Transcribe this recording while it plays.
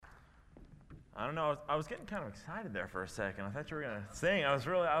I don't know. I was getting kind of excited there for a second. I thought you were going to sing. I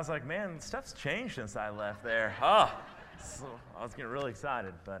was like, man, stuff's changed since I left there. So I was getting really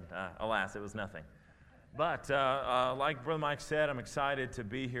excited, but alas, it was nothing. But like Brother Mike said, I'm excited to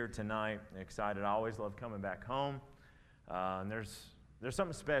be here tonight. Excited. I always love coming back home. And there's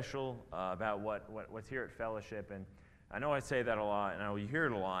something special about what's here at Fellowship. And I know I say that a lot, and I know you hear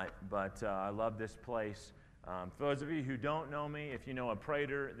it a lot, but I love this place. For those of you who don't know me, if you know a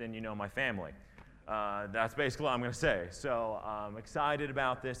Prater, then you know my family. That's basically all I'm going to say. So I'm excited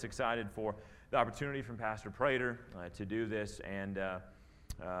about this, excited for the opportunity from Pastor Prater to do this. And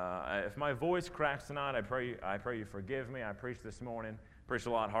if my voice cracks tonight, I pray you forgive me. I preached this morning, preached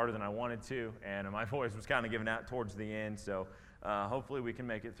a lot harder than I wanted to, and my voice was kind of giving out towards the end. So hopefully we can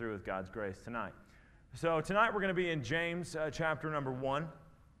make it through with God's grace tonight. So tonight we're going to be in James chapter number 1.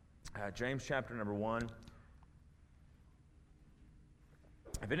 James chapter number 1.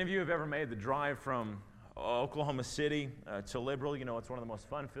 If any of you have ever made the drive from Oklahoma City to Liberal, you know it's one of the most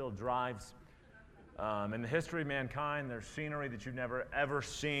fun-filled drives in the history of mankind. There's scenery that you've never, ever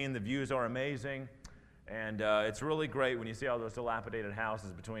seen. The views are amazing. And it's really great when you see all those dilapidated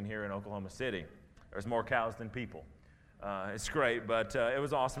houses between here and Oklahoma City. There's more cows than people. It's great, but it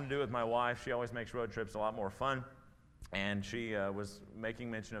was awesome to do with my wife. She always makes road trips a lot more fun. And she was making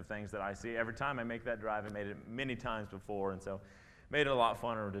mention of things that I see. Every time I make that drive, I made it many times before, and so made it a lot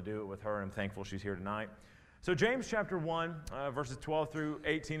funner to do it with her, and I'm thankful she's here tonight. So James chapter 1, verses 12 through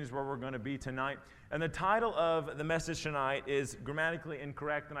 18 is where we're going to be tonight. And the title of the message tonight is grammatically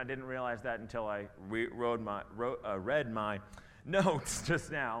incorrect, and I didn't realize that until I read my notes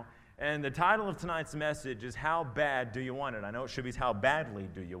just now. And the title of tonight's message is How Bad Do You Want It? I know it should be How Badly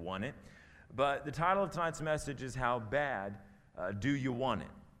Do You Want It? But the title of tonight's message is How Bad Do You Want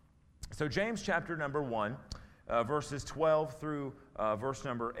It? So James chapter number 1, verses 12 through verse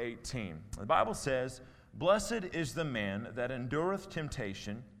number 18. The Bible says, "Blessed is the man that endureth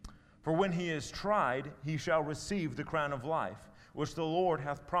temptation, for when he is tried, he shall receive the crown of life, which the Lord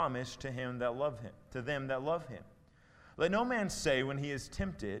hath promised to them that love him. Let no man say when he is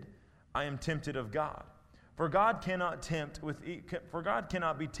tempted, I am tempted of God. For God cannot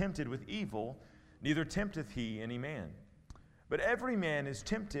be tempted with evil, neither tempteth he any man. But every man is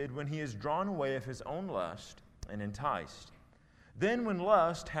tempted when he is drawn away of his own lust, and enticed. Then when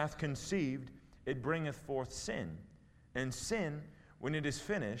lust hath conceived, it bringeth forth sin. And sin, when it is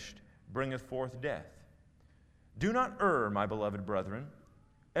finished, bringeth forth death. Do not err, my beloved brethren.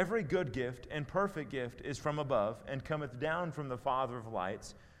 Every good gift and perfect gift is from above, and cometh down from the Father of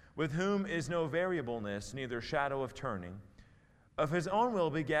lights, with whom is no variableness, neither shadow of turning. Of his own will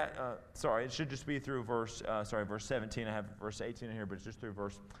begat, it should just be through verse 17. I have verse 18 in here, but it's just through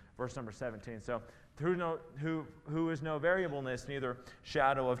verse number 17. So, who is no variableness, neither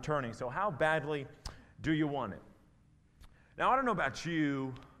shadow of turning. So how badly do you want it? Now, I don't know about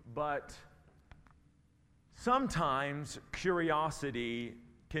you, but sometimes curiosity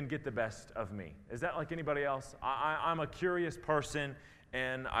can get the best of me. Is that like anybody else? I'm a curious person,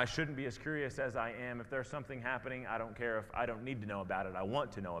 and I shouldn't be as curious as I am. If there's something happening, I don't care if I don't need to know about it. I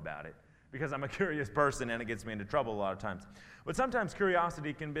want to know about it because I'm a curious person, and it gets me into trouble a lot of times. But sometimes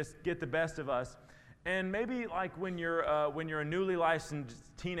curiosity can get the best of us. And maybe like when you're a newly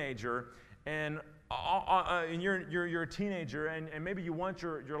licensed teenager, and you're a teenager, and maybe you want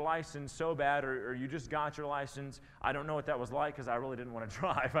your license so bad, or you just got your license. I don't know what that was like because I really didn't want to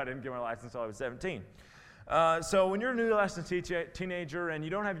drive. I didn't get my license until I was 17. So when you're a newly licensed teenager and you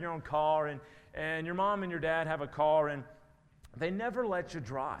don't have your own car, and your mom and your dad have a car, and they never let you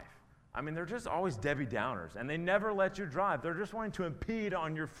drive. I mean, they're just always Debbie Downers, and they never let you drive. They're just wanting to impede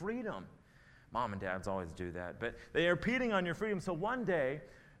on your freedom. Mom and dads always do that, but they are impeding on your freedom. So one day,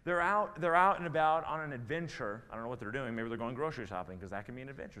 they're out and about on an adventure. I don't know what they're doing. Maybe they're going grocery shopping, because that can be an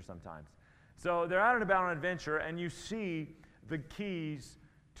adventure sometimes. So they're out and about on an adventure, and you see the keys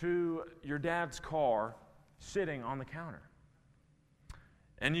to your dad's car sitting on the counter.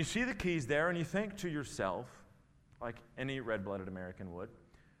 And you see the keys there, and you think to yourself, like any red-blooded American would,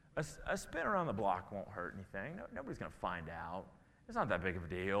 a spin around the block won't hurt anything. Nobody's going to find out. It's not that big of a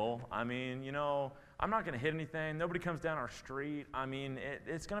deal. I mean, I'm not going to hit anything. Nobody comes down our street. I mean,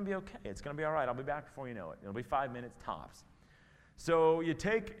 it's going to be okay. It's going to be all right. I'll be back before you know it. It'll be 5 minutes tops. So you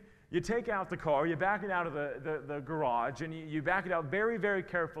take out the car, you back it out of the garage, and you back it out very, very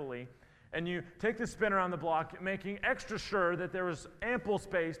carefully, and you take the spin around the block, making extra sure that there was ample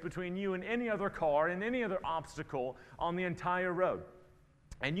space between you and any other car and any other obstacle on the entire road.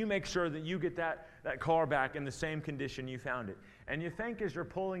 And you make sure that you get that car back in the same condition you found it. And you think as you're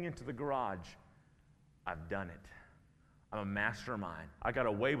pulling into the garage, I've done it. I'm a mastermind. I got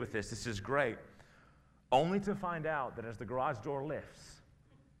away with this. This is great. Only to find out that as the garage door lifts,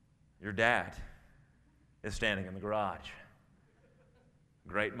 your dad is standing in the garage.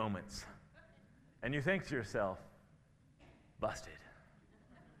 Great moments. And you think to yourself, busted.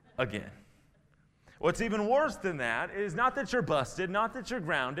 Again. What's even worse than that is not that you're busted, not that you're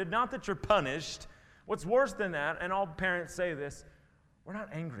grounded, not that you're punished. What's worse than that, and all parents say this, we're not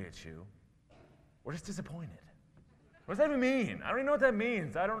angry at you. We're just disappointed. What does that even mean? I don't even know what that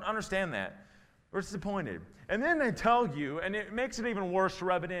means. I don't understand that. We're disappointed. And then they tell you, and it makes it even worse to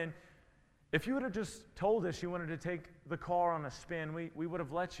rub it in, if you would have just told us you wanted to take the car on a spin, we would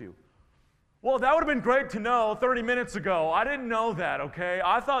have let you. Well, that would have been great to know 30 minutes ago. I didn't know that, okay?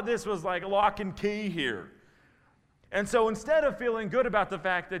 I thought this was like lock and key here. And so instead of feeling good about the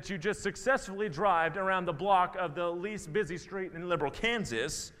fact that you just successfully drove around the block of the least busy street in Liberal,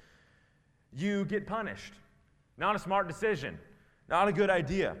 Kansas, you get punished. Not a smart decision. Not a good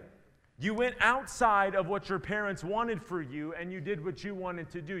idea. You went outside of what your parents wanted for you, and you did what you wanted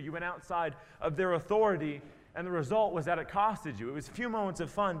to do. You went outside of their authority, and the result was that it costed you. It was a few moments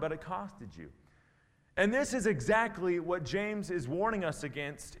of fun, but it costed you. And this is exactly what James is warning us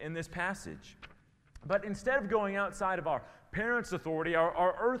against in this passage. But instead of going outside of our parents' authority,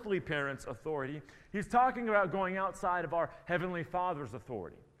 our earthly parents' authority, he's talking about going outside of our Heavenly Father's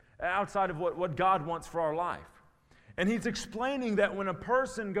authority, outside of what God wants for our life. And he's explaining that when a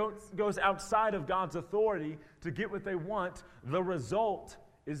person goes outside of God's authority to get what they want, the result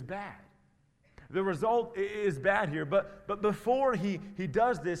is bad. The result is bad here. But before he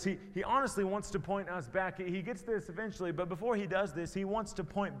does this, he honestly wants to point us back. He gets this eventually, but before he does this, he wants to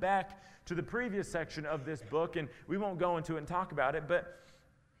point back to the previous section of this book, and we won't go into it and talk about it, but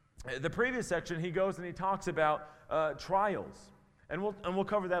the previous section, he goes and he talks about trials. And we'll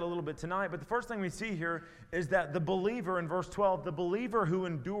cover that a little bit tonight. But the first thing we see here is that the believer, in verse 12, the believer who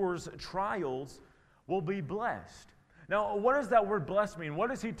endures trials will be blessed. Now, what does that word blessed mean? What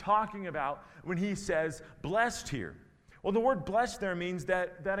is he talking about when he says blessed here? Well, the word blessed there means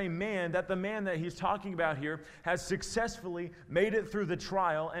that the man that he's talking about here has successfully made it through the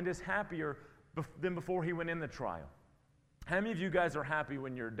trial and is happier than before he went in the trial. How many of you guys are happy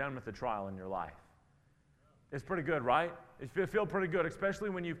when you're done with the trial in your life? It's pretty good, right? You feel pretty good, especially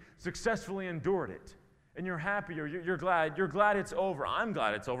when you've successfully endured it. And you're happy, or you're glad. You're glad it's over. I'm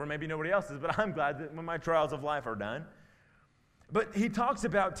glad it's over. Maybe nobody else is, but I'm glad that when my trials of life are done. But he talks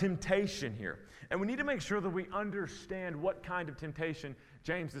about temptation here. And we need to make sure that we understand what kind of temptation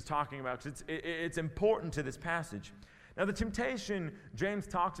James is talking about, because it's important to this passage. Now, the temptation James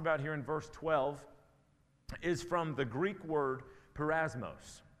talks about here in verse 12 is from the Greek word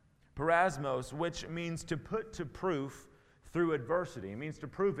parasmos. Parasmos, which means to put to proof through adversity. It means to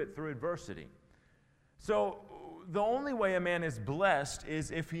prove it through adversity. So the only way a man is blessed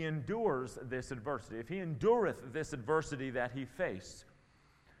is if he endures this adversity, if he endureth this adversity that he faced.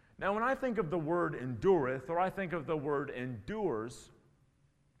 Now, when I think of the word endureth, or I think of the word endures,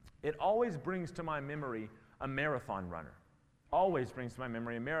 it always brings to my memory a marathon runner. Always brings to my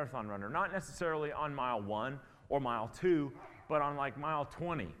memory a marathon runner. Not necessarily on mile 1 or mile 2, but on like mile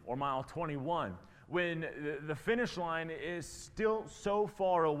 20 or mile 21, when the finish line is still so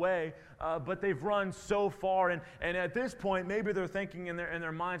far away, but they've run so far, and at this point, maybe they're thinking in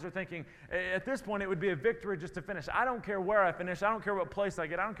their minds, they're thinking, at this point, it would be a victory just to finish. I don't care where I finish. I don't care what place I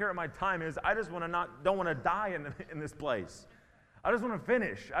get. I don't care what my time is. I just don't want to die in this place. I just want to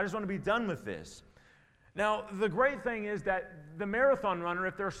finish. I just want to be done with this. Now, the great thing is that the marathon runner,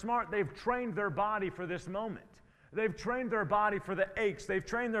 if they're smart, they've trained their body for this moment. They've trained their body for the aches. They've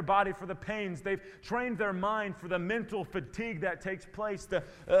trained their body for the pains. They've trained their mind for the mental fatigue that takes place,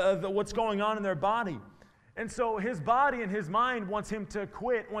 what's going on in their body. And so his body and his mind wants him to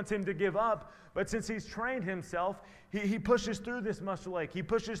quit, wants him to give up. But since he's trained himself, he pushes through this muscle ache. He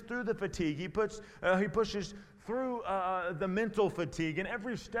pushes through the fatigue. He pushes through the mental fatigue. And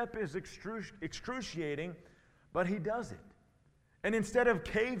every step is excruciating, but he does it. And instead of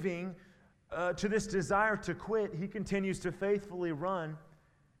caving to this desire to quit, he continues to faithfully run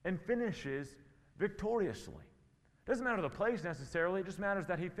and finishes victoriously. It doesn't matter the place necessarily, it just matters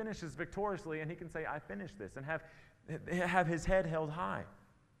that he finishes victoriously and he can say, I finished this, and have his head held high.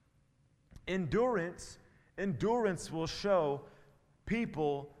 Endurance will show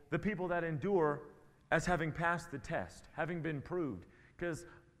the people that endure as having passed the test, having been proved. Because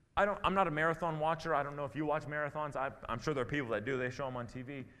I'm not a marathon watcher. I don't know if you watch marathons. I'm sure there are people that do. They show them on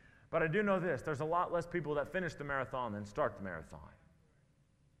TV. But I do know this, there's a lot less people that finish the marathon than start the marathon.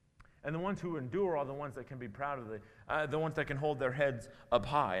 And the ones who endure are the ones that can be proud of the ones that can hold their heads up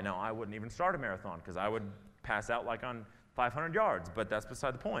high. Now, I wouldn't even start a marathon because I would pass out like on 500 yards, but that's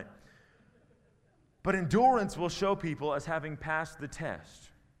beside the point. But endurance will show people as having passed the test.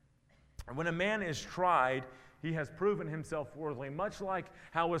 And when a man is tried, he has proven himself worthy, much like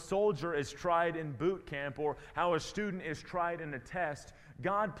how a soldier is tried in boot camp or how a student is tried in a test.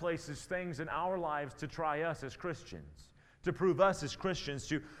 God places things in our lives to try us as Christians, to prove us as Christians,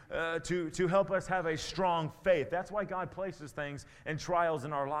 to help us have a strong faith. That's why God places things and trials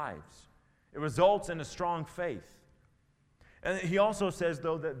in our lives. It results in a strong faith. And he also says,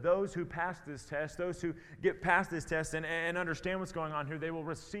 though, that those who pass this test, those who get past this test and understand what's going on here, they will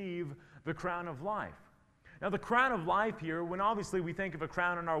receive the crown of life. Now, the crown of life here, when obviously we think of a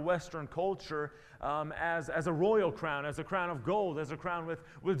crown in our Western culture as a royal crown, as a crown of gold, as a crown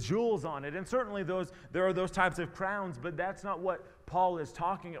with jewels on it. And certainly there are those types of crowns, but that's not what Paul is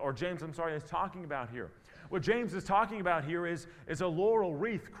talking, or James, is talking about here. What James is talking about here is a laurel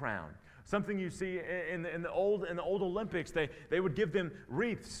wreath crown. Something you see in the old Olympics. They would give them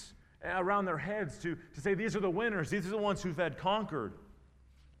wreaths around their heads to say, these are the winners, these are the ones who've had conquered.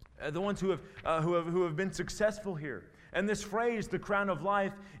 The ones who have been successful here. And this phrase, the crown of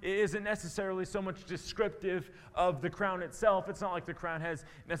life, isn't necessarily so much descriptive of the crown itself. It's not like the crown has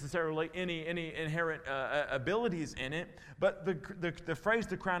necessarily any inherent abilities in it. But the phrase,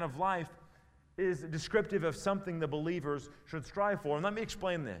 the crown of life, is descriptive of something the believers should strive for. And let me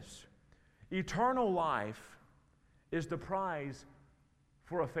explain this. Eternal life is the prize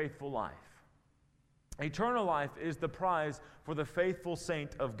for a faithful life. Eternal life is the prize for the faithful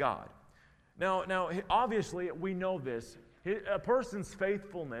saint of God. Now, obviously, we know this. A person's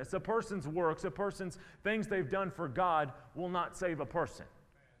faithfulness, a person's works, a person's things they've done for God will not save a person.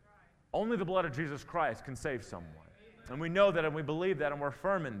 Only the blood of Jesus Christ can save someone. And we know that, and we believe that, and we're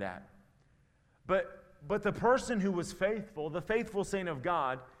firm in that. But the person who was faithful, the faithful saint of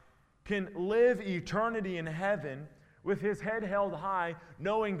God, can live eternity in heaven with his head held high,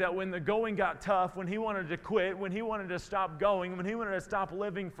 knowing that when the going got tough, when he wanted to quit, when he wanted to stop going, when he wanted to stop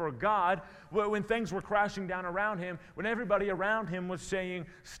living for God, when things were crashing down around him, when everybody around him was saying,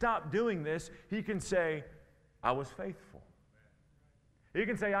 stop doing this, he can say, I was faithful. He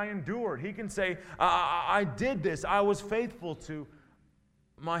can say, I endured. He can say, I did this. I was faithful to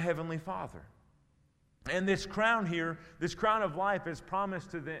my Heavenly Father. And this crown here, this crown of life is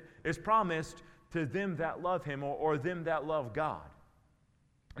promised to them that love Him, or them that love God.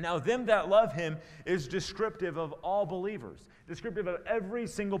 Now, them that love Him is descriptive of all believers, descriptive of every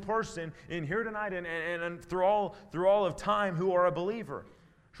single person in here tonight and through all of time who are a believer.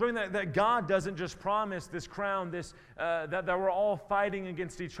 Showing that God doesn't just promise this crown, that we're all fighting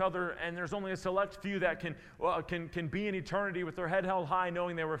against each other, and there's only a select few that can be in eternity with their head held high,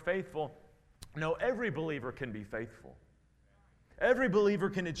 knowing they were faithful. No, every believer can be faithful. Every believer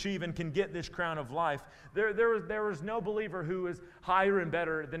can achieve and can get this crown of life. There is no believer who is higher and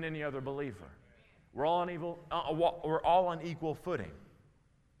better than any other believer. We're all on equal footing.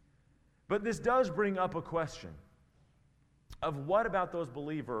 But this does bring up a question of what about those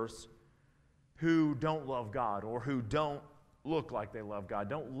believers who don't love God, or who don't look like they love God,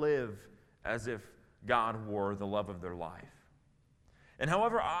 don't live as if God were the love of their life. And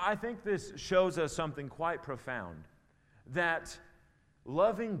however, I think this shows us something quite profound, that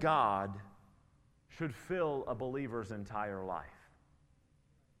loving God should fill a believer's entire life.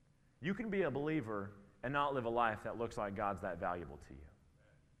 You can be a believer and not live a life that looks like God's that valuable to you.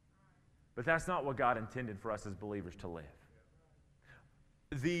 But that's not what God intended for us as believers to live.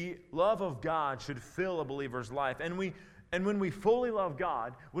 The love of God should fill a believer's life. And when we fully love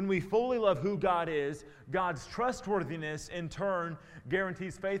God, when we fully love who God is, God's trustworthiness in turn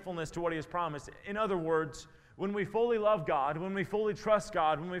guarantees faithfulness to what He has promised. In other words, when we fully love God, when we fully trust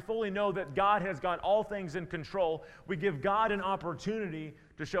God, when we fully know that God has got all things in control, we give God an opportunity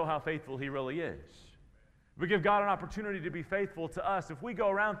to show how faithful He really is. We give God an opportunity to be faithful to us. If we go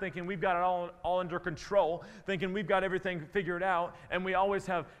around thinking we've got it all under control, thinking we've got everything figured out, and we always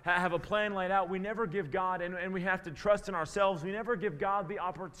have a plan laid out, we never give God, and we have to trust in ourselves, we never give God the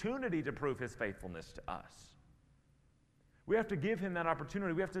opportunity to prove His faithfulness to us. We have to give Him that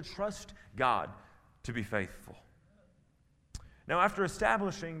opportunity. We have to trust God to be faithful. Now, after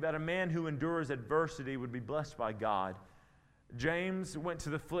establishing that a man who endures adversity would be blessed by God, James went to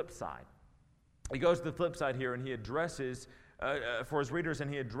the flip side. He goes to the flip side here, and he addresses, for his readers, and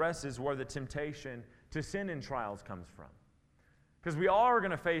he addresses where the temptation to sin in trials comes from. Because we all are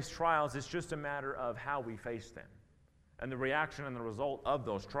going to face trials. It's just a matter of how we face them and the reaction and the result of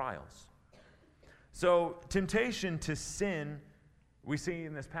those trials. So, temptation to sin, we see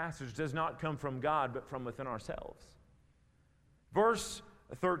in this passage, does not come from God, but from within ourselves. Verse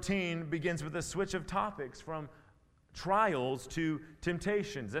 13 begins with a switch of topics from trials to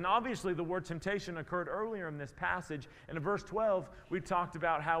temptations. And obviously the word temptation occurred earlier in this passage. And in verse 12, we talked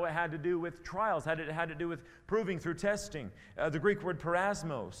about how it had to do with trials, how it had to do with proving through testing. The Greek word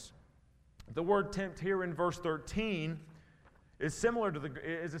parasmos. The word tempt here in verse 13 is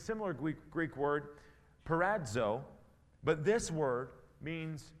a similar Greek word, paradzo, but this word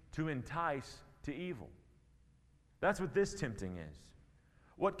means to entice to evil. That's what this tempting is.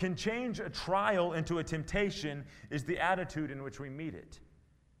 What can change a trial into a temptation is the attitude in which we meet it.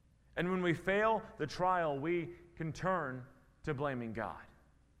 And when we fail the trial, we can turn to blaming God.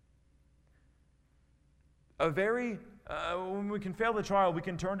 When we can fail the trial, we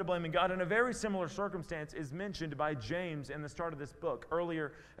can turn to blaming God. And a very similar circumstance is mentioned by James in the start of this book,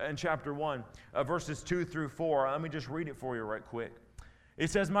 earlier in chapter 1, verses 2 through 4. Let me just read it for you right quick. It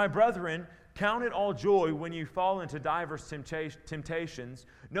says, "My brethren, count it all joy when you fall into divers temptations,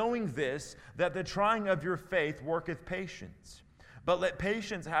 knowing this, that the trying of your faith worketh patience. But let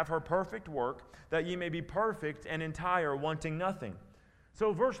patience have her perfect work, that ye may be perfect and entire, wanting nothing."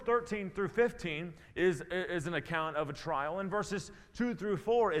 So verse 13 through 15 is an account of a trial, and verses 2 through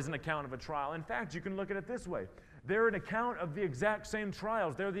 4 is an account of a trial. In fact, you can look at it this way. They're an account of the exact same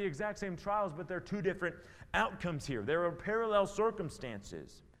trials. They're the exact same trials, but they're two different outcomes here. There are parallel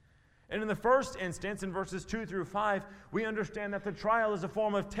circumstances. And in the first instance, in verses 2 through 5, we understand that the trial is a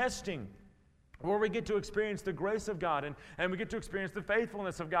form of testing, where we get to experience the grace of God and we get to experience the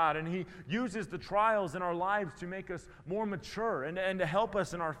faithfulness of God. And He uses the trials in our lives to make us more mature and to help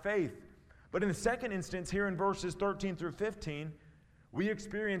us in our faith. But in the second instance, here in verses 13 through 15, we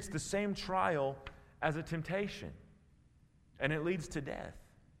experience the same trial as a temptation, and it leads to death.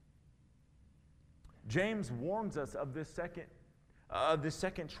 James warns us of this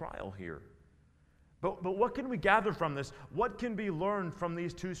second trial here. But what can we gather from this? What can be learned from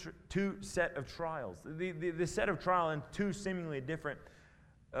these two set of trials? The set of trial and two seemingly different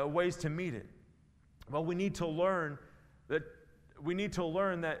ways to meet it. Well, we need to learn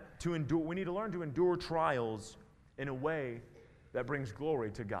to endure trials in a way that brings glory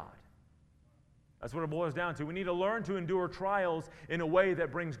to God. That's what it boils down to. We need to learn to endure trials in a way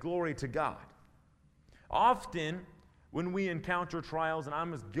that brings glory to God. Often, when we encounter trials, and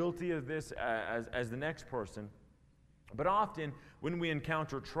I'm as guilty of this as the next person, but often when we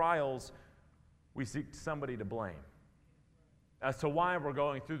encounter trials, we seek somebody to blame as to why we're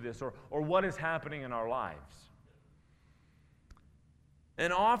going through this or what is happening in our lives.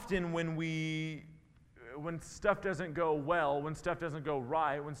 And often when stuff doesn't go well, when stuff doesn't go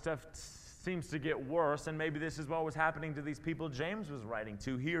right, when stuff seems to get worse, and maybe this is what was happening to these people James was writing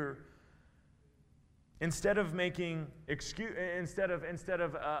to here, instead of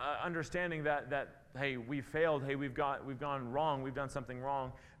understanding that hey, we failed, hey, we've gone wrong, we've done something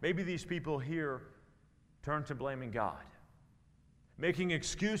wrong, maybe these people here turn to blaming God, making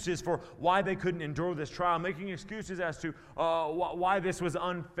excuses for why they couldn't endure this trial, making excuses as to why this was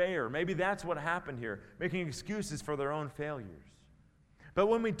unfair. Maybe that's what happened here, making excuses for their own failures. But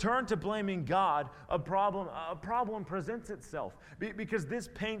when we turn to blaming God, a problem presents itself, because this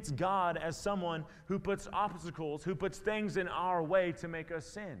paints God as someone who puts obstacles, who puts things in our way to make us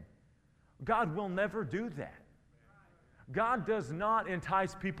sin. God will never do that. God does not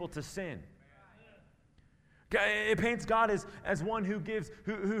entice people to sin. It paints God as one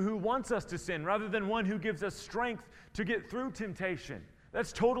who wants us to sin, rather than one who gives us strength to get through temptation.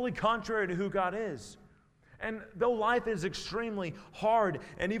 That's totally contrary to who God is. And though life is extremely hard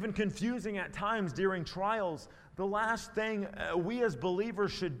and even confusing at times during trials, the last thing we as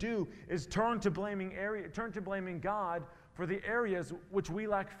believers should do is turn to blaming God for the areas which we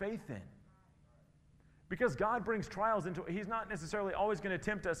lack faith in. Because God brings trials He's not necessarily always going to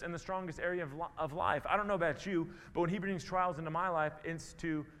tempt us in the strongest area of life. I don't know about you, but when He brings trials into my life, it's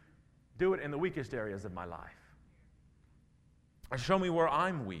to do it in the weakest areas of my life. Show me where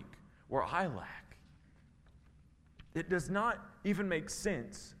I'm weak, where I lack. It does not even make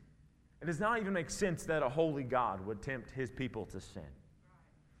sense. It does not even make sense that a holy God would tempt His people to sin.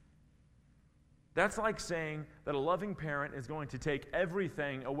 That's like saying that a loving parent is going to take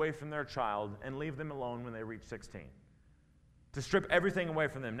everything away from their child and leave them alone when they reach 16. To strip everything away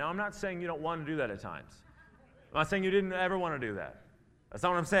from them. Now, I'm not saying you don't want to do that at times. I'm not saying you didn't ever want to do that. That's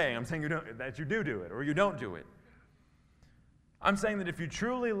not what I'm saying. I'm saying that you do it, or you don't do it. I'm saying that if you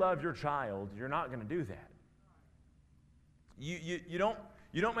truly love your child, you're not going to do that. You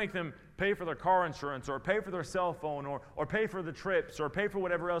don't make them pay for their car insurance or pay for their cell phone or pay for the trips or pay for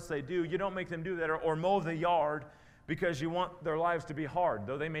whatever else they do. You don't make them do that or mow the yard because you want their lives to be hard,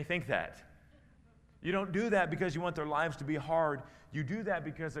 though they may think that. You don't do that because you want their lives to be hard. You do that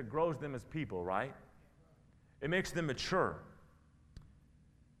because it grows them as people, right? It makes them mature.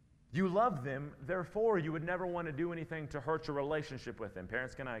 You love them, therefore you would never want to do anything to hurt your relationship with them.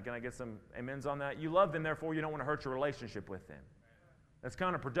 Parents, can I get some amens on that? You love them, therefore you don't want to hurt your relationship with them. That's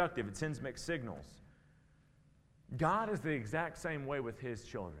counterproductive. It sends mixed signals. God is the exact same way with His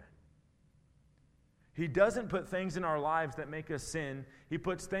children. He doesn't put things in our lives that make us sin. He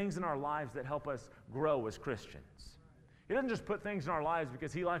puts things in our lives that help us grow as Christians. He doesn't just put things in our lives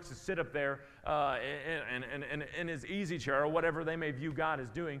because He likes to sit up there in His easy chair or whatever they may view God as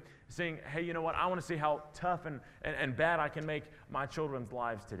doing, saying, hey, you know what, I want to see how tough and bad I can make my children's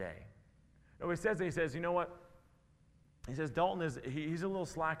lives today. No, He says, you know what? He says, Dalton he's a little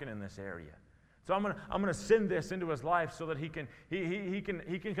slacking in this area. So I'm gonna send this into his life so that he can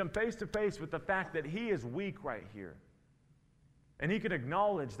come face to face with the fact that he is weak right here. And he can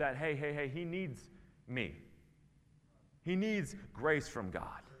acknowledge that, hey, he needs me. He needs grace from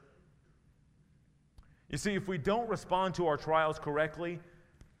God. You see, if we don't respond to our trials correctly,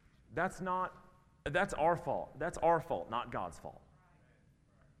 that's our fault. That's our fault, not God's fault.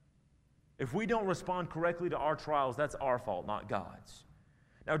 If we don't respond correctly to our trials, that's our fault, not God's.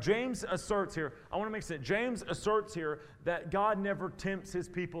 Now, James asserts here, I want to make sense. James asserts here that God never tempts His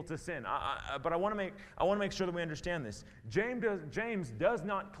people to sin. But I want to make sure that we understand this. James does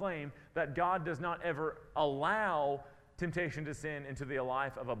not claim that God does not ever allow temptation to sin into the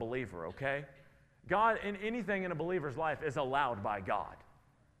life of a believer, okay? God, in anything in a believer's life is allowed by God.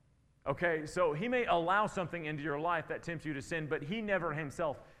 Okay, so He may allow something into your life that tempts you to sin, but He never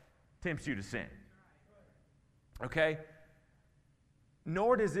Himself tempts you to sin. Okay?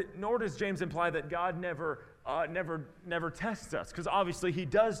 Nor does James imply that God never tests us, because obviously He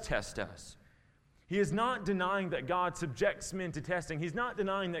does test us. He is not denying that God subjects men to testing. He's not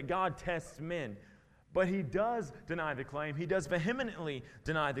denying that God tests men. But He does deny the claim. He does vehemently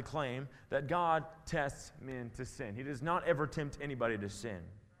deny the claim that God tests men to sin. He does not ever tempt anybody to sin.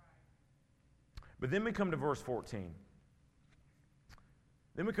 But then we come to verse 14.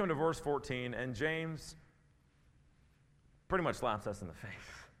 And James pretty much slaps us in the face.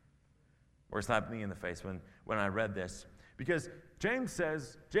 Or he slapped me in the face when I read this. Because James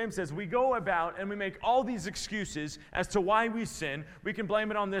says, we go about and we make all these excuses as to why we sin. We can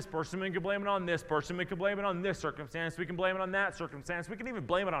blame it on this person. We can blame it on this person. We can blame it on this circumstance. We can blame it on that circumstance. We can even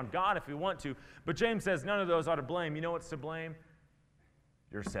blame it on God if we want to. But James says none of those are to blame. You know what's to blame?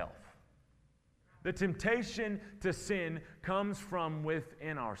 Yourself. The temptation to sin comes from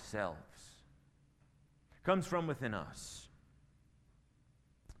within ourselves. Comes from within us.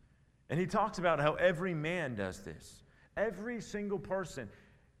 And he talks about how every man does this. Every single person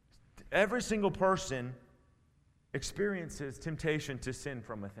experiences temptation to sin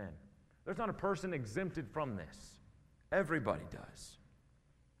from within. There's not a person exempted from this. Everybody does.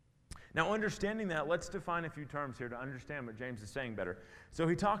 Now, understanding that, let's define a few terms here to understand what James is saying better. So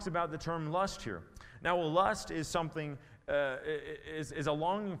he talks about the term lust here. Now, lust is something, is a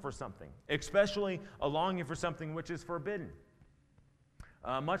longing for something, especially a longing for something which is forbidden.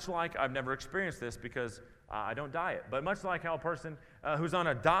 Much like, I've never experienced this because I don't diet, but much like how a person who's on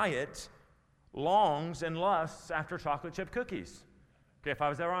a diet longs and lusts after chocolate chip cookies. Okay, if I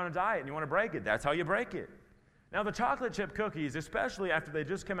was ever on a diet and you want to break it, that's how you break it. Now, the chocolate chip cookies, especially after they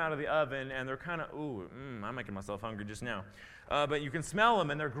just come out of the oven and they're kind of, I'm making myself hungry just now. But you can smell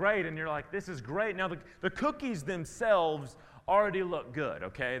them and they're great and you're like, this is great. Now, the cookies themselves already look good,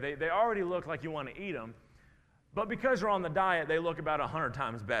 okay? They already look like you want to eat them. But because you're on the diet, they look about 100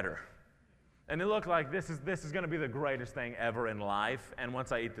 times better. And they look like this is going to be the greatest thing ever in life. And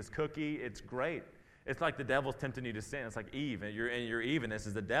once I eat this cookie, it's great. It's like the devil's tempting you to sin. It's like Eve, and your evenness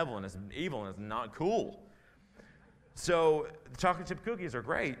is the devil, and it's evil, and it's not cool. So the chocolate chip cookies are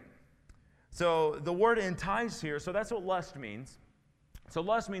great. So the word entice here, so that's what lust means. So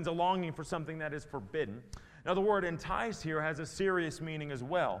lust means a longing for something that is forbidden. Now the word entice here has a serious meaning as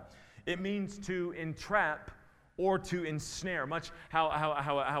well. It means to entrap or to ensnare, much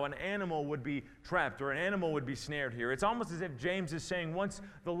how an animal would be trapped or an animal would be snared here. It's almost as if James is saying once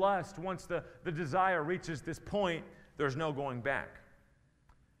the lust, once the desire reaches this point, there's no going back.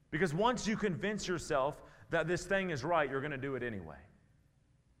 Because once you convince yourself that this thing is right, you're going to do it anyway.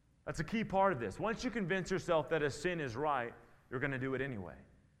 That's a key part of this. Once you convince yourself that a sin is right, you're going to do it anyway.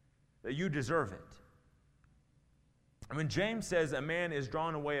 That you deserve it. And when James says a man is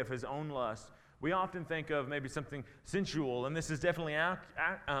drawn away of his own lust, we often think of maybe something sensual, and this is definitely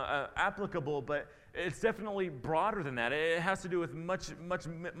applicable, but it's definitely broader than that. It has to do with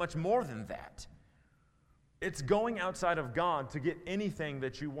much more than that. It's going outside of God to get anything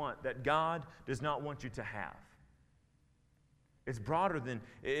that you want that God does not want you to have. It's broader than,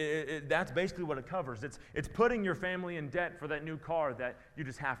 that's basically what it covers. It's putting your family in debt for that new car that you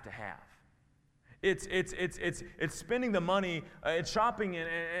just have to have. It's spending the money, it's shopping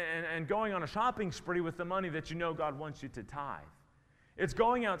and going on a shopping spree with the money that you know God wants you to tithe. It's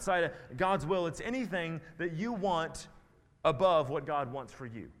going outside of God's will. It's anything that you want above what God wants for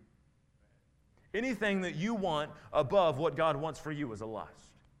you. Anything that you want above what God wants for you is a lust.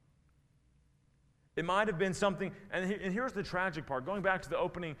 It might have been something, and here's the tragic part, going back to the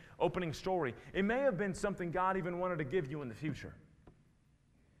opening story. It may have been something God even wanted to give you in the future.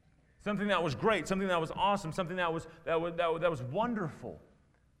 Something that was great, something that was awesome, something that was wonderful.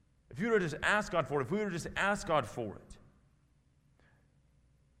 If you were to just ask God for it, if we were to just ask God for it.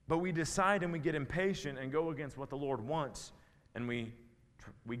 But we decide and we get impatient and go against what the Lord wants, and we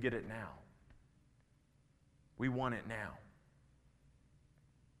get it now. We want it now.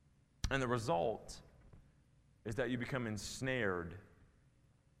 And the result is that you become ensnared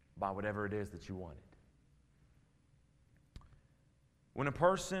by whatever it is that you wanted. When a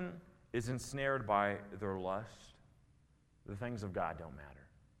person is ensnared by their lust, the things of God don't matter.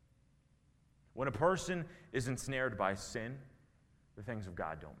 When a person is ensnared by sin, the things of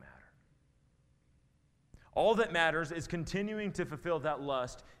God don't matter. All that matters is continuing to fulfill that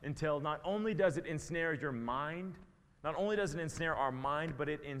lust until not only does it ensnare your mind, not only does it ensnare our mind, but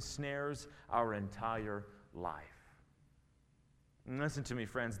it ensnares our entire life. And listen to me,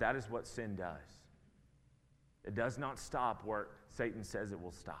 friends, that is what sin does. It does not stop where Satan says it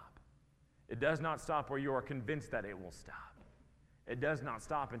will stop. It does not stop where you are convinced that it will stop. It does not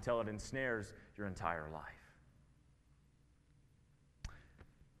stop until it ensnares your entire life.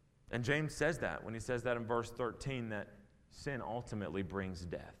 And James says that when he says that in verse 13, that sin ultimately brings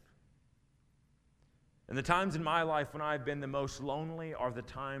death. And the times in my life when I've been the most lonely are the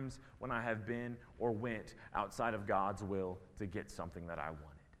times when I have been or went outside of God's will to get something that I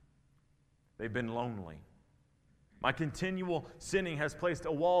wanted. They've been lonely. My continual sinning has placed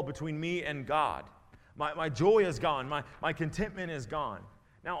a wall between me and God. My joy is gone. My contentment is gone.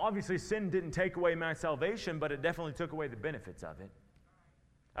 Now, obviously, sin didn't take away my salvation, but it definitely took away the benefits of it.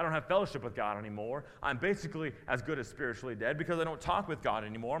 I don't have fellowship with God anymore. I'm basically as good as spiritually dead because I don't talk with God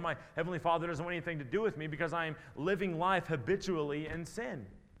anymore. My Heavenly Father doesn't want anything to do with me because I am living life habitually in sin.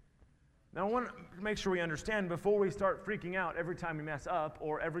 Now, I want to make sure we understand before we start freaking out every time we mess up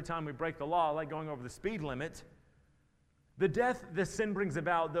or every time we break the law, like going over the speed limit, the death this sin brings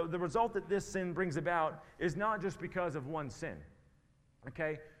about, the result that this sin brings about is not just because of one sin.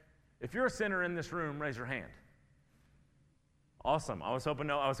 Okay? If you're a sinner in this room, raise your hand. Awesome. I was hoping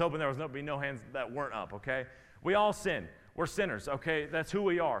there was no hands that weren't up, okay? We all sin. We're sinners, okay? That's who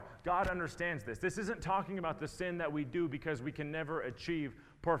we are. God understands this. This isn't talking about the sin that we do because we can never achieve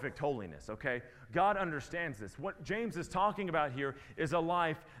perfect holiness, okay? God understands this. What James is talking about here is a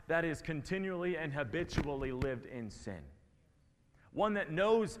life that is continually and habitually lived in sin. One that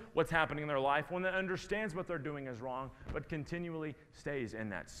knows what's happening in their life, one that understands what they're doing is wrong, but continually stays in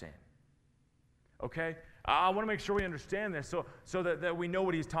that sin. Okay? I want to make sure we understand this so that we know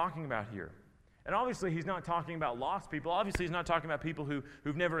what he's talking about here. And obviously, he's not talking about lost people. Obviously, he's not talking about people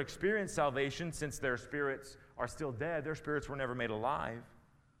who've never experienced salvation since their spirits are still dead. Their spirits were never made alive.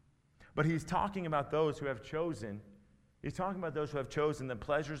 But he's talking about those who have chosen. He's talking about those who have chosen the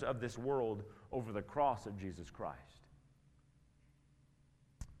pleasures of this world over the cross of Jesus Christ.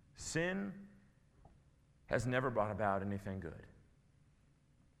 Sin has never brought about anything good.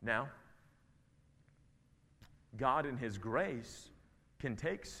 Now, God in his grace can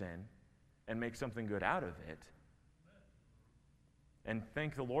take sin and make something good out of it. And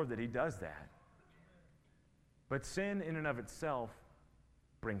thank the Lord that he does that. But sin in and of itself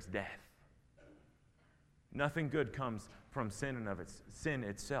brings death. Nothing good comes from sin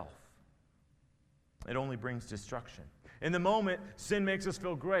itself. It only brings destruction. In the moment, sin makes us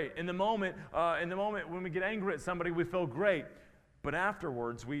feel great. In the moment when we get angry at somebody, we feel great. But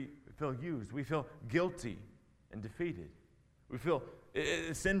afterwards, we feel used. We feel guilty and defeated. We feel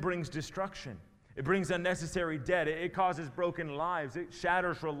sin brings destruction. It brings unnecessary debt. It causes broken lives. It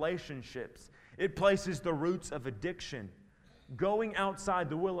shatters relationships. It places the roots of addiction. Going outside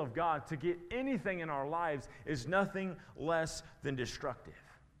the will of God to get anything in our lives is nothing less than destructive.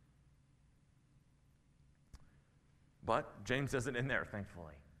 But James doesn't end there,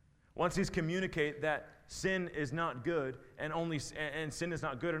 thankfully. Once he's communicated that sin is not good and sin is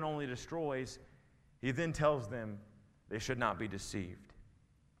not good and only destroys, he then tells them they should not be deceived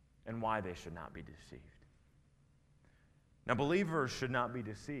and why they should not be deceived. Now, believers should not be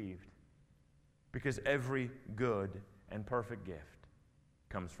deceived because every good and perfect gift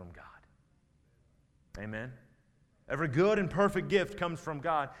comes from God. Amen? Every good and perfect gift comes from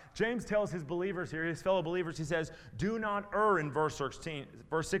God. James tells his believers here, his fellow believers, he says, do not err in verse 16.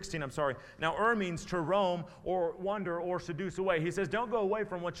 Now, err means to roam or wander or seduce away. He says, don't go away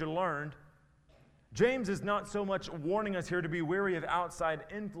from what you learned. James is not so much warning us here to be wary of outside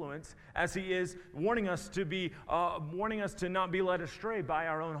influence as he is warning us to not be led astray by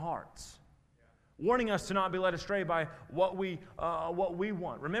our own hearts. Warning us to not be led astray by what we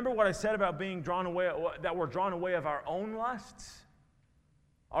want. Remember what I said about being drawn away, that we're drawn away of our own lusts?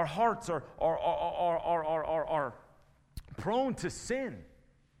 Our hearts are prone to sin,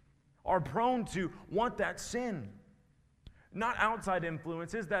 are prone to want that sin. Not outside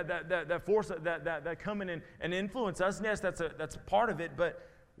influences that force that come in and influence us. Yes, that's a part of it, but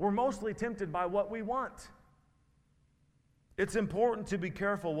we're mostly tempted by what we want. It's important to be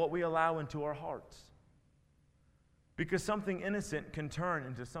careful what we allow into our hearts, because something innocent can turn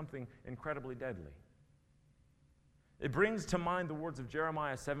into something incredibly deadly. It brings to mind the words of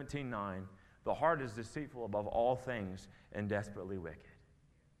Jeremiah 17:9, the heart is deceitful above all things and desperately wicked.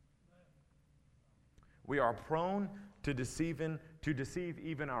 We are prone to deceive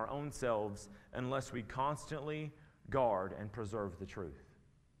even our own selves unless we constantly guard and preserve the truth.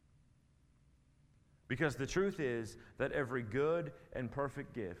 Because the truth is that every good and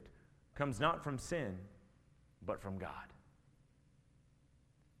perfect gift comes not from sin, but from God.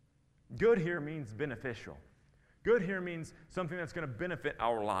 Good here means beneficial. Good here means something that's going to benefit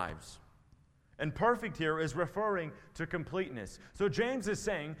our lives. And perfect here is referring to completeness. So James is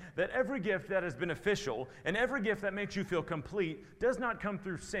saying that every gift that is beneficial and every gift that makes you feel complete does not come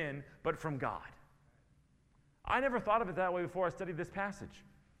through sin, but from God. I never thought of it that way before I studied this passage.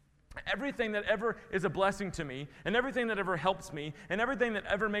 Everything that ever is a blessing to me, and everything that ever helps me, and everything that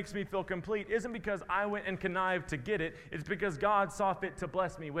ever makes me feel complete isn't because I went and connived to get it. It's because God saw fit to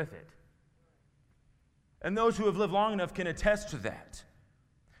bless me with it. And those who have lived long enough can attest to that.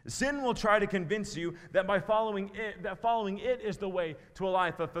 Sin will try to convince you that by following it is the way to a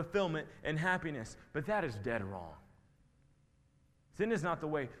life of fulfillment and happiness, but that is dead wrong. Sin is not the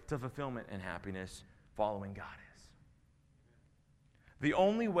way to fulfillment and happiness. Following God is. The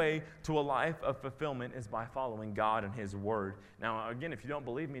only way to a life of fulfillment is by following God and His Word. Now, again, if you don't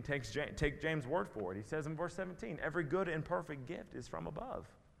believe me, take James' word for it. He says in verse 17, every good and perfect gift is from above.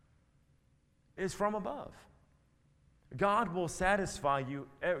 Is from above. God will satisfy you.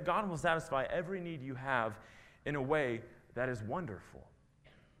 God will satisfy every need you have in a way that is wonderful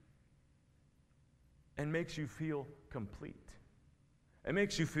and makes you feel complete. It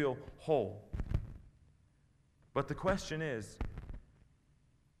makes you feel whole. But the question is,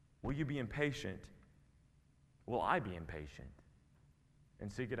 will you be impatient? Will I be impatient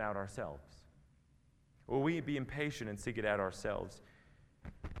and seek it out ourselves? Will we be impatient and seek it out ourselves?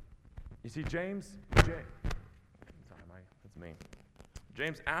 You see, James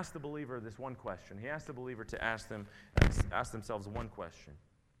asked the believer this one question. He asked the believer to ask themselves one question.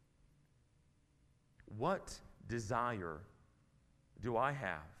 What desire do I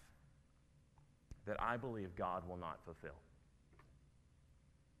have that I believe God will not fulfill?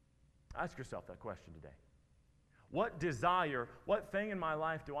 Ask yourself that question today. What desire, what thing in my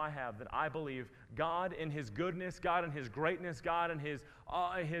life do I have that I believe God in His goodness, God in His greatness, God in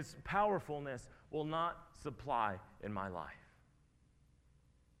His powerfulness will not supply in my life?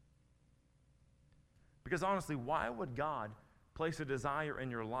 Because honestly, why would God place a desire in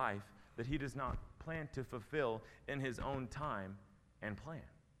your life that He does not plan to fulfill in His own time and plan?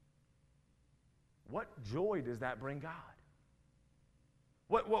 What joy does that bring God?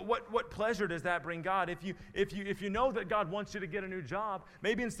 What pleasure does that bring God? If you know that God wants you to get a new job,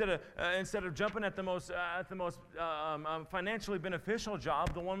 maybe instead of jumping at the most financially beneficial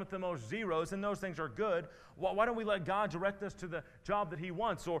job, the one with the most zeros, and those things are good, why don't we let God direct us to the job that He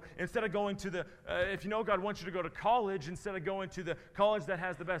wants? Or instead of going to if you know God wants you to go to college, instead of going to the college that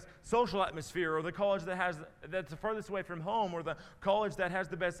has the best social atmosphere, or the college that's the furthest away from home, or the college that has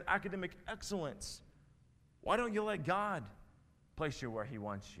the best academic excellence, why don't you let God place you where He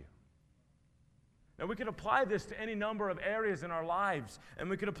wants you? Now, we could apply this to any number of areas in our lives, and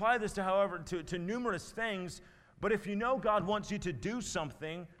we could apply this to numerous things, but if you know God wants you to do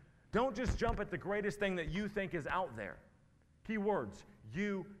something, don't just jump at the greatest thing that you think is out there. Key words,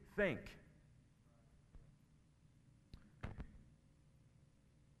 you think.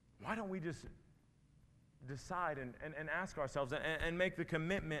 Why don't we just decide and ask ourselves and make the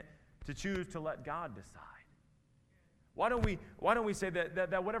commitment to choose to let God decide? Why don't we say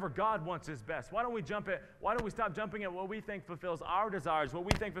that whatever God wants is best? Why don't we stop jumping at what we think fulfills our desires, what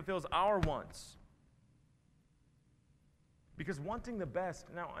we think fulfills our wants? Because wanting the best,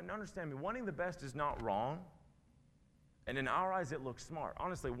 now understand me, wanting the best is not wrong. And in our eyes, it looks smart.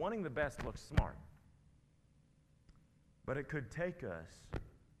 Honestly, wanting the best looks smart. But it could take us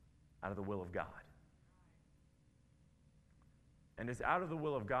out of the will of God. And it's out of the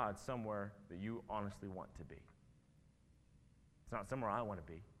will of God somewhere that you honestly want to be. It's not somewhere I want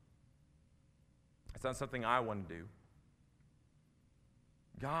to be. It's not something I want to do.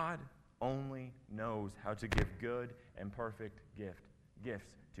 God only knows how to give good and perfect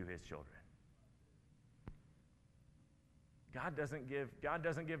gifts to his children. God doesn't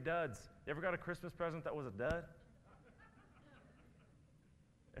give duds. You ever got a Christmas present that was a dud?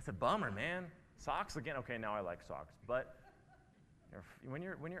 It's a bummer, man. Socks again. Okay, now I like socks, but when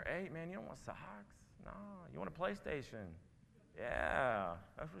you're 8, man, you don't want socks. No, you want a PlayStation. Yeah,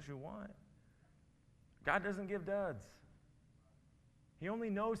 that's what you want. God doesn't give duds. He only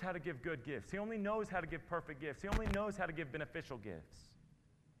knows how to give good gifts. He only knows how to give perfect gifts. He only knows how to give beneficial gifts.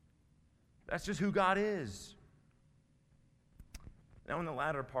 That's just who God is. Now, in the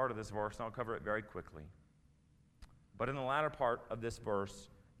latter part of this verse, and I'll cover it very quickly, but in the latter part of this verse,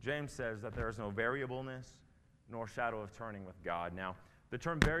 James says that there is no variableness nor shadow of turning with God. Now, the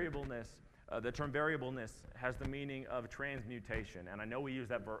term variableness has the meaning of transmutation, and I know we use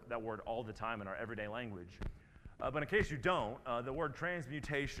that word all the time in our everyday language. But in case you don't, the word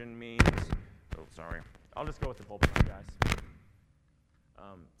transmutation means, I'll just go with the pulpit, guys.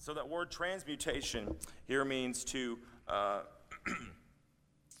 So that word transmutation here means to,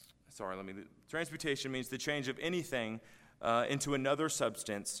 transmutation means the change of anything into another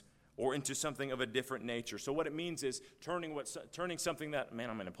substance or into something of a different nature. So what it means is turning something that, man,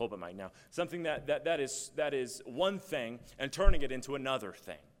 I'm in a pulpit mic now, something that is one thing and turning it into another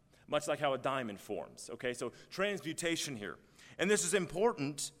thing. Much like how a diamond forms, okay? So transmutation here. And this is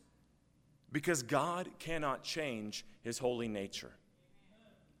important because God cannot change his holy nature.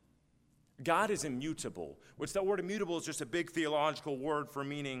 God is immutable, which that word immutable is just a big theological word for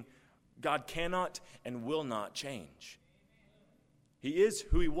meaning God cannot and will not change. He is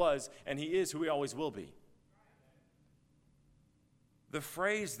who he was, and he is who he always will be. The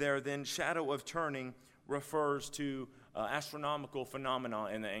phrase there, then, shadow of turning, refers to astronomical phenomena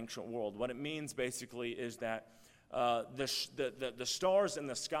in the ancient world. What it means basically is that the stars in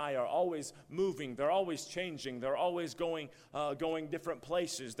the sky are always moving. They're always changing. They're always going different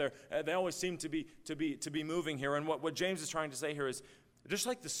places. They always seem to be moving here. And what James is trying to say here is, just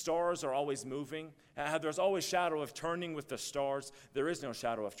like the stars are always moving, there's always shadow of turning with the stars. There is no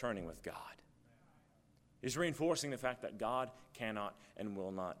shadow of turning with God. He's reinforcing the fact that God cannot and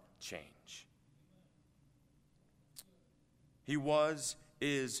will not change. He was,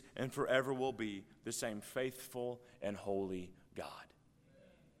 is, and forever will be the same faithful and holy God.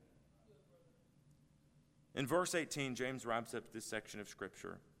 In verse 18, James wraps up this section of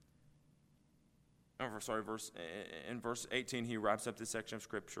Scripture. In verse 18, he wraps up this section of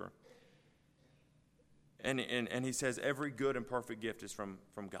Scripture. And he says, every good and perfect gift is from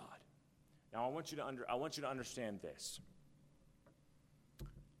God. Now, I want you to understand this.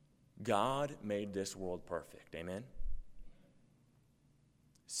 God made this world perfect. Amen?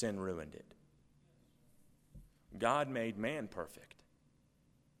 Sin ruined it. God made man perfect.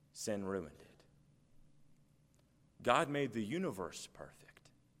 Sin ruined it. God made the universe perfect.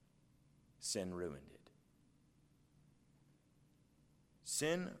 Sin ruined it.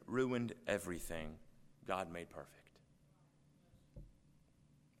 Sin ruined everything God made perfect.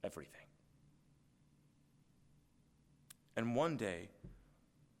 Everything. And one day,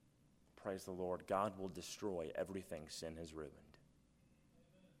 praise the Lord, God will destroy everything sin has ruined.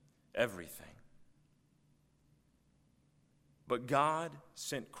 Everything. But God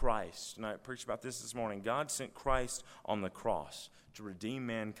sent Christ, and I preached about this morning. God sent Christ on the cross to redeem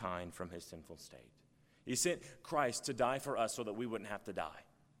mankind from his sinful state. He sent Christ to die for us so that we wouldn't have to die,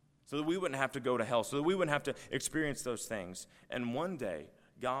 so that we wouldn't have to go to hell, so that we wouldn't have to experience those things. And one day,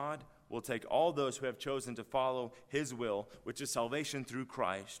 God will take all those who have chosen to follow his will, which is salvation through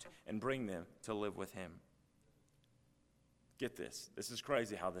Christ, and bring them to live with him. Get this. This is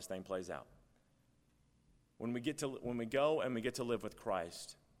crazy how this thing plays out. When we go and we get to live with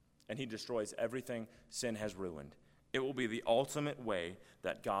Christ, and he destroys everything sin has ruined, it will be the ultimate way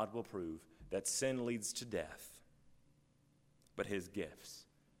that God will prove that sin leads to death, but his gifts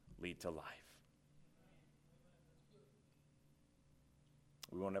lead to life.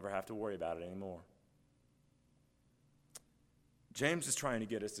 We won't ever have to worry about it anymore. James is trying to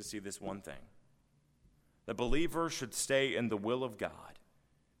get us to see this one thing. The believer should stay in the will of God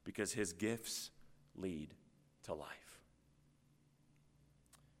because his gifts lead to life.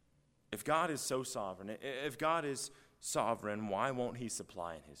 If God is so sovereign, why won't he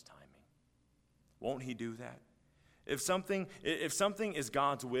supply in his timing? Won't he do that? If something is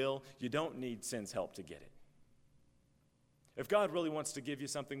God's will, you don't need sin's help to get it. If God really wants to give you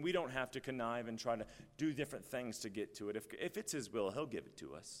something, we don't have to connive and try to do different things to get to it. If it's his will, he'll give it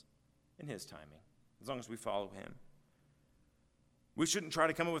to us in his timing, as long as we follow him. We shouldn't try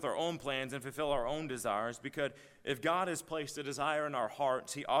to come up with our own plans and fulfill our own desires, because if God has placed a desire in our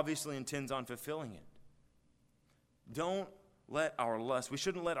hearts, he obviously intends on fulfilling it. We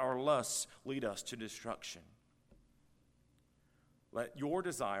shouldn't let our lusts lead us to destruction. Let your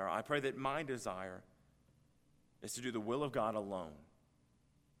desire, I pray that my desire, is to do the will of God alone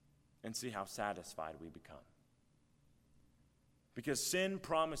and see how satisfied we become. Because sin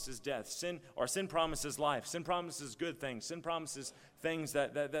promises death. Sin promises life. Sin promises good things. Sin promises things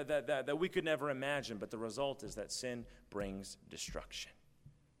that we could never imagine. But the result is that sin brings destruction.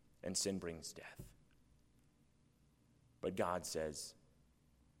 And sin brings death. But God says,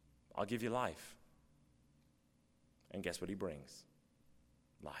 I'll give you life. And guess what he brings?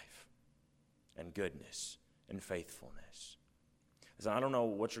 Life and goodness and faithfulness. So I don't know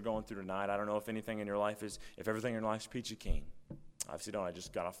what you're going through tonight. I don't know if everything in your life is peachy keen. Obviously don't. I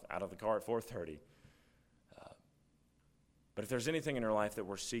just got out of the car at 4:30. But if there's anything in your life that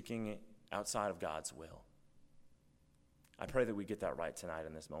we're seeking outside of God's will, I pray that we get that right tonight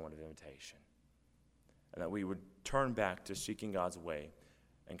in this moment of invitation. And that we would turn back to seeking God's way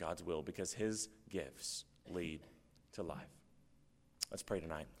and God's will, because his gifts lead to life. Let's pray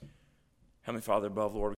tonight. Heavenly Father above, Lord,